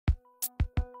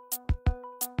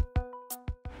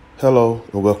Hello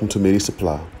and welcome to MIDI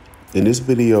Supply. In this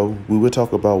video, we will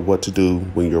talk about what to do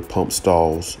when your pump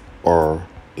stalls or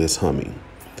is humming.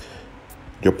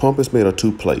 Your pump is made of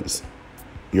two plates.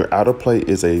 Your outer plate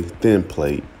is a thin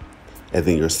plate, and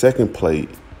then your second plate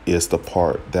is the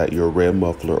part that your red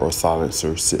muffler or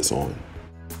silencer sits on.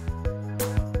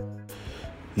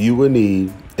 You will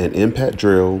need an impact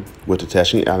drill with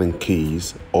attaching Allen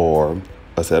keys or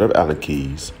a set of Allen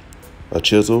keys, a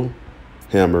chisel,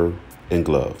 hammer, and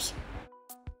gloves.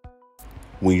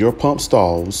 When your pump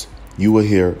stalls, you will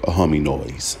hear a humming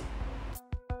noise.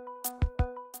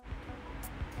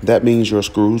 That means your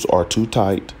screws are too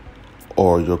tight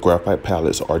or your graphite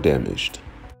pallets are damaged.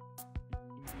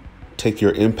 Take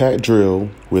your impact drill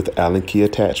with Allen key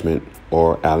attachment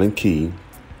or Allen key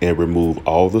and remove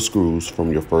all the screws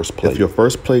from your first plate. If your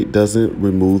first plate doesn't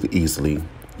remove easily,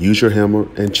 use your hammer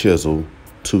and chisel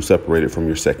to separate it from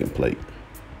your second plate.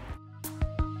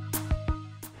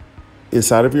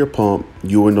 Inside of your pump,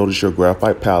 you will notice your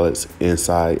graphite pallets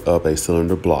inside of a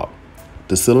cylinder block.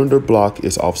 The cylinder block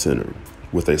is off-center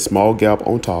with a small gap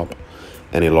on top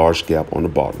and a large gap on the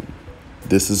bottom.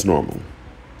 This is normal.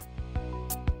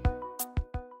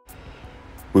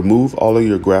 Remove all of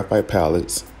your graphite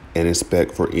pallets and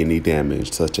inspect for any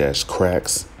damage such as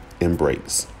cracks and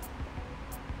breaks.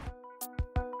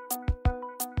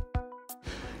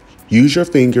 Use your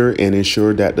finger and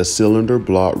ensure that the cylinder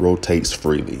block rotates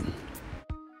freely.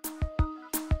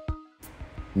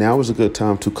 Now is a good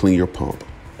time to clean your pump.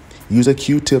 Use a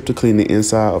Q-tip to clean the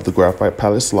inside of the graphite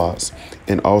pallet slots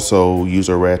and also use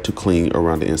a rag to clean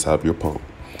around the inside of your pump.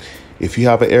 If you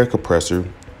have an air compressor,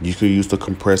 you can use the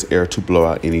compressed air to blow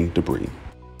out any debris.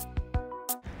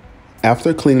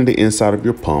 After cleaning the inside of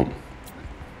your pump,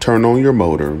 turn on your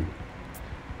motor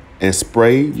and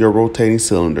spray your rotating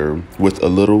cylinder with a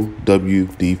little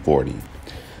WD-40.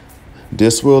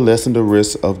 This will lessen the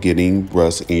risk of getting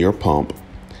rust in your pump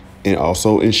and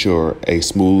also ensure a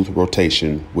smooth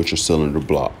rotation with your cylinder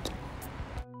block.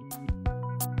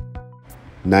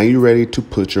 Now you're ready to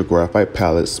put your graphite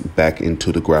pallets back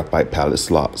into the graphite pallet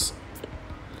slots.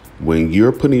 When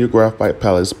you're putting your graphite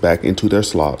pallets back into their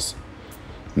slots,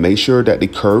 make sure that the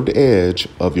curved edge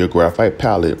of your graphite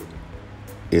pallet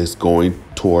is going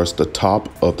towards the top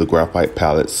of the graphite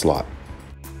pallet slot.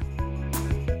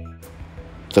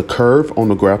 The curve on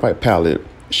the graphite pallet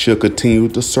should continue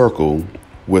to circle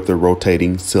with the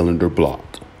rotating cylinder block.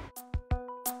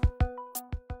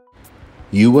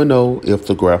 You will know if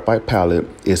the graphite pallet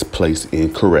is placed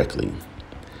incorrectly.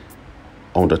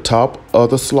 On the top of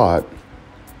the slot,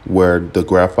 where the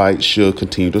graphite should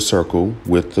continue to circle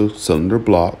with the cylinder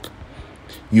block,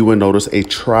 you will notice a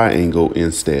triangle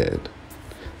instead.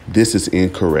 This is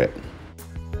incorrect.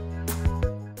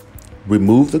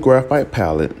 Remove the graphite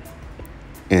pallet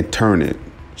and turn it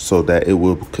so that it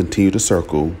will continue to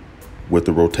circle with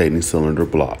the rotating cylinder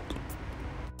block.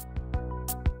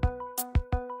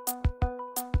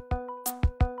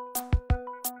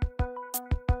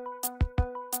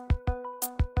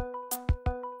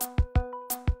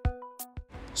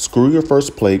 Screw your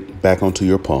first plate back onto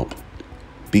your pump.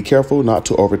 Be careful not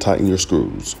to over tighten your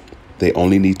screws. They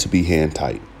only need to be hand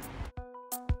tight.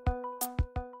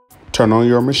 Turn on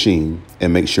your machine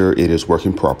and make sure it is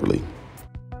working properly.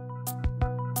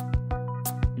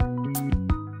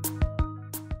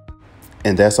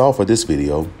 And that's all for this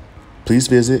video. Please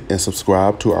visit and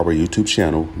subscribe to our YouTube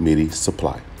channel, MIDI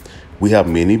Supply. We have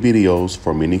many videos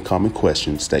for many common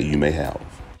questions that you may have.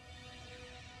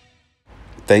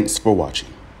 Thanks for watching.